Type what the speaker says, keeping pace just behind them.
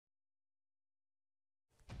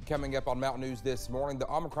Coming up on Mountain News this morning,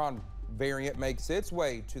 the Omicron variant makes its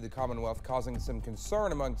way to the Commonwealth, causing some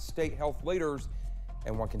concern among state health leaders.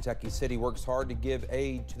 And one Kentucky city works hard to give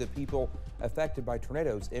aid to the people affected by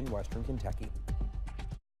tornadoes in western Kentucky.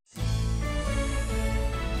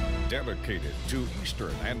 Dedicated to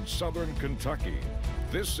eastern and southern Kentucky,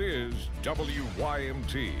 this is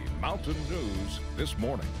WYMT Mountain News this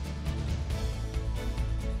morning.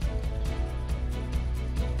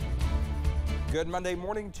 Good Monday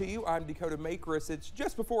morning to you. I'm Dakota Makris. It's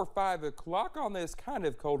just before 5 o'clock on this kind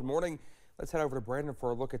of cold morning. Let's head over to Brandon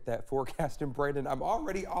for a look at that forecast. And Brandon, I'm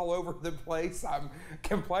already all over the place. I'm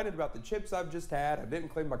complaining about the chips I've just had. I didn't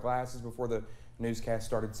clean my glasses before the newscast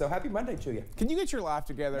started. So happy Monday to you. Can you get your life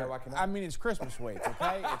together? No, I cannot. I mean, it's Christmas week,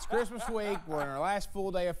 okay? It's Christmas week. We're in our last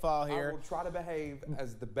full day of fall here. I will try to behave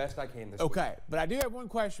as the best I can this week. Okay, but I do have one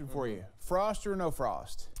question for you. Frost or no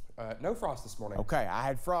frost? No frost this morning. Okay, I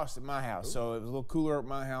had frost at my house, so it was a little cooler at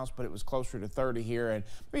my house, but it was closer to 30 here, and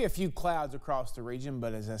maybe a few clouds across the region.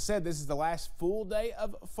 But as I said, this is the last full day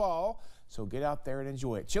of fall, so get out there and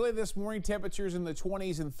enjoy it. Chilly this morning, temperatures in the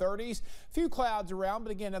 20s and 30s. A few clouds around,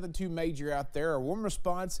 but again, nothing too major out there. Our warm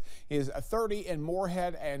response is a 30 in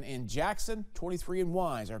Moorhead and in Jackson. 23 in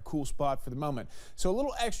Wise, our cool spot for the moment. So a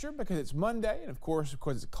little extra because it's Monday, and of course,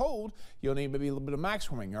 because it's cold, you'll need maybe a little bit of max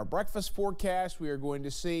warming. Our breakfast forecast, we are going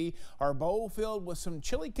to see our bowl filled with some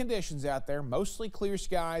chilly conditions out there, mostly clear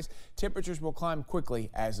skies. Temperatures will climb quickly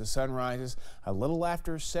as the sun rises a little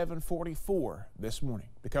after 7:44 this morning.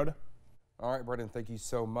 Dakota? All right, Brendan, thank you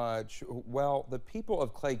so much. Well, the people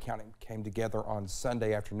of Clay County came together on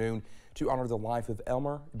Sunday afternoon to honor the life of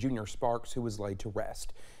Elmer Jr. Sparks, who was laid to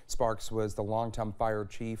rest. Sparks was the longtime fire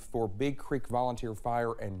chief for Big Creek Volunteer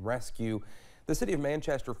Fire and Rescue. The City of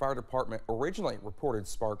Manchester Fire Department originally reported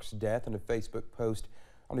Sparks' death in a Facebook post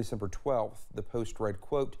on December 12th. The post read,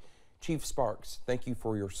 quote, "Chief Sparks, thank you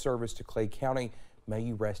for your service to Clay County. May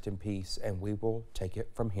you rest in peace, and we will take it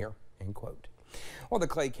from here," end quote. Well, the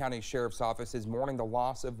Clay County Sheriff's Office is mourning the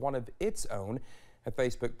loss of one of its own. A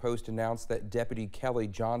Facebook post announced that Deputy Kelly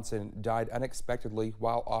Johnson died unexpectedly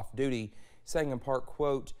while off duty, saying in part,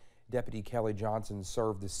 quote, "Deputy Kelly Johnson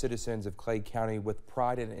served the citizens of Clay County with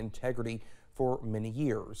pride and integrity for many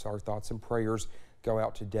years. Our thoughts and prayers go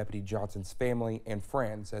out to Deputy Johnson's family and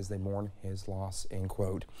friends as they mourn his loss," end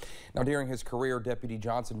quote. Now, during his career, Deputy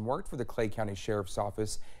Johnson worked for the Clay County Sheriff's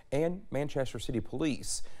Office and Manchester City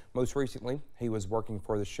Police. Most recently, he was working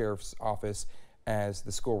for the Sheriff's Office as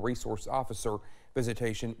the school resource officer.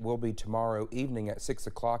 Visitation will be tomorrow evening at 6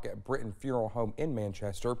 o'clock at Britton Funeral Home in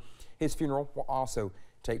Manchester. His funeral will also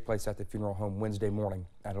take place at the funeral home Wednesday morning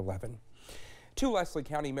at 11. Two Leslie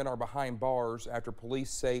County men are behind bars after police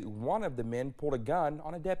say one of the men pulled a gun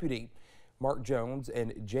on a deputy. Mark Jones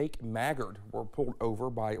and Jake Maggard were pulled over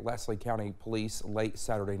by Leslie County Police late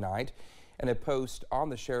Saturday night. In a post on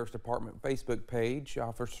the Sheriff's Department Facebook page,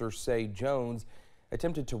 officers say Jones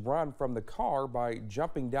attempted to run from the car by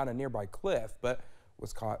jumping down a nearby cliff, but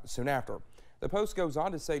was caught soon after. The post goes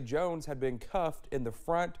on to say Jones had been cuffed in the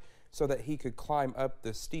front so that he could climb up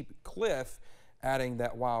the steep cliff, adding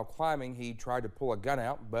that while climbing, he tried to pull a gun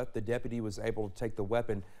out, but the deputy was able to take the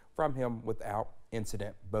weapon from him without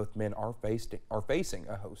incident. Both men are facing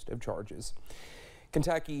a host of charges.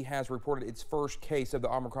 Kentucky has reported its first case of the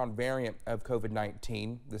Omicron variant of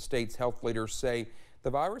COVID-19. The state's health leaders say the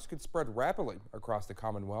virus could spread rapidly across the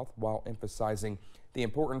Commonwealth while emphasizing the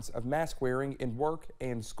importance of mask wearing in work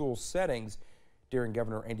and school settings. During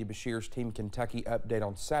Governor Andy Beshear's Team Kentucky update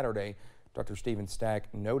on Saturday, Dr. Stephen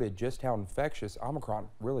Stack noted just how infectious Omicron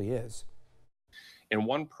really is. And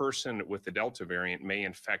one person with the Delta variant may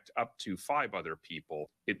infect up to 5 other people.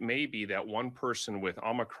 It may be that one person with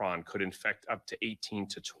Omicron could infect up to 18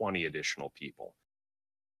 to 20 additional people.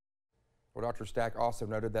 Well, Dr. Stack also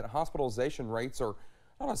noted that hospitalization rates are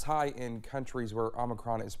not as high in countries where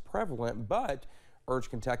Omicron is prevalent, but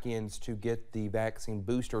urged Kentuckians to get the vaccine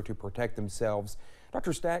booster to protect themselves.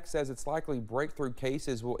 Dr. Stack says it's likely breakthrough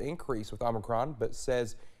cases will increase with Omicron, but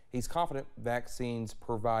says he's confident vaccines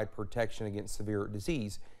provide protection against severe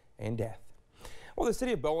disease and death. Well, the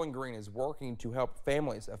city of Bowling Green is working to help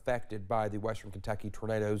families affected by the western Kentucky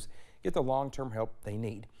tornadoes get the long-term help they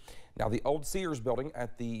need. Now, the old Sears building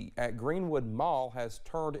at Greenwood Mall has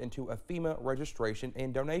turned into a FEMA registration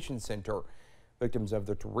and donation center. Victims of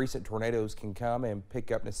the recent tornadoes can come and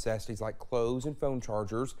pick up necessities like clothes and phone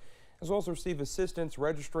chargers, as well as receive assistance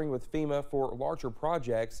registering with FEMA for larger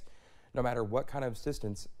projects, no matter what kind of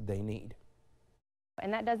assistance they need.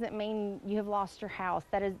 And that doesn't mean you have lost your house.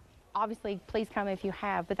 That is Obviously, please come if you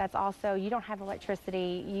have, but that's also, you don't have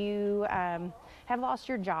electricity, you have lost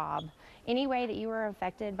your job. Any way that you were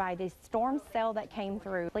affected by this storm cell that came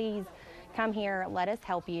through, please come here, let us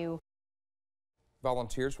help you.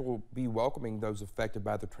 Volunteers will be welcoming those affected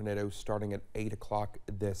by the tornado starting at 8 o'clock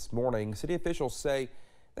this morning. City officials say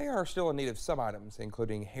they are still in need of some items,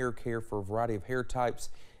 including hair care for a variety of hair types,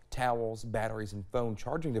 towels, batteries, and phone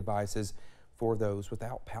charging devices for those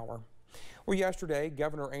without power. Well, yesterday,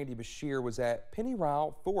 Governor Andy Beshear was at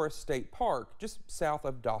Pennyrile Forest State Park, just south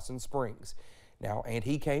of Dawson Springs. Now, and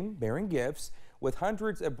he came bearing gifts with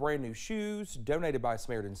hundreds of brand new shoes donated by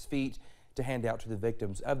Samaritan's Feet to hand out to the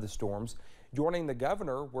victims of the storms. Joining the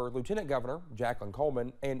governor were Lieutenant Governor Jacqueline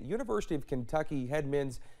Coleman and University of Kentucky head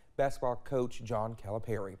men's basketball coach John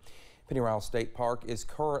Calipari. Pennyrile State Park is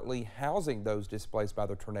currently housing those displaced by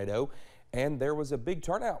the tornado, and there was a big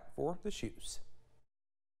turnout for the shoes.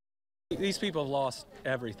 These people have lost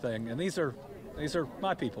everything, and these are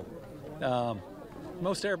my people.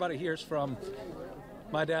 Most everybody here is from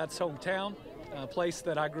my dad's hometown, a place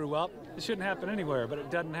that I grew up. It shouldn't happen anywhere, but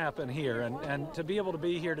it doesn't happen here. And to be able to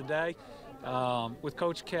be here today with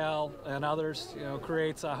Coach Cal and others,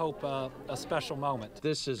 creates, I hope, a special moment.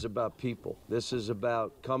 This is about people. This is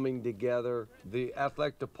about coming together. The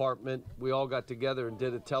athletic department, we all got together and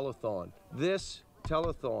did a telethon. This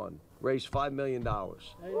telethon raised $5 million. Amen.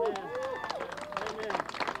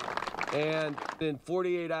 And in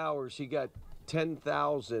 48 hours, he got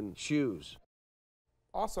 10,000 shoes.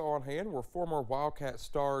 Also on hand were former Wildcat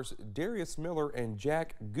stars Darius Miller and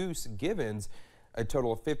Jack Goose Givens. A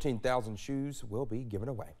total of 15,000 shoes will be given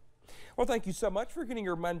away. Well, thank you so much for getting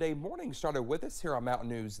your Monday morning started with us here on Mountain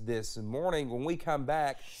News this morning. When we come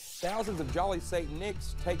back, thousands of Jolly St.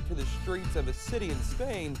 Nick's take to the streets of a city in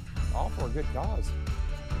Spain, all for a good cause.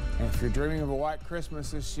 And if you're dreaming of a white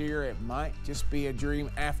Christmas this year, it might just be a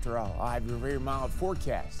dream after all. I'll have your very mild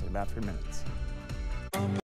forecast in about 3 minutes.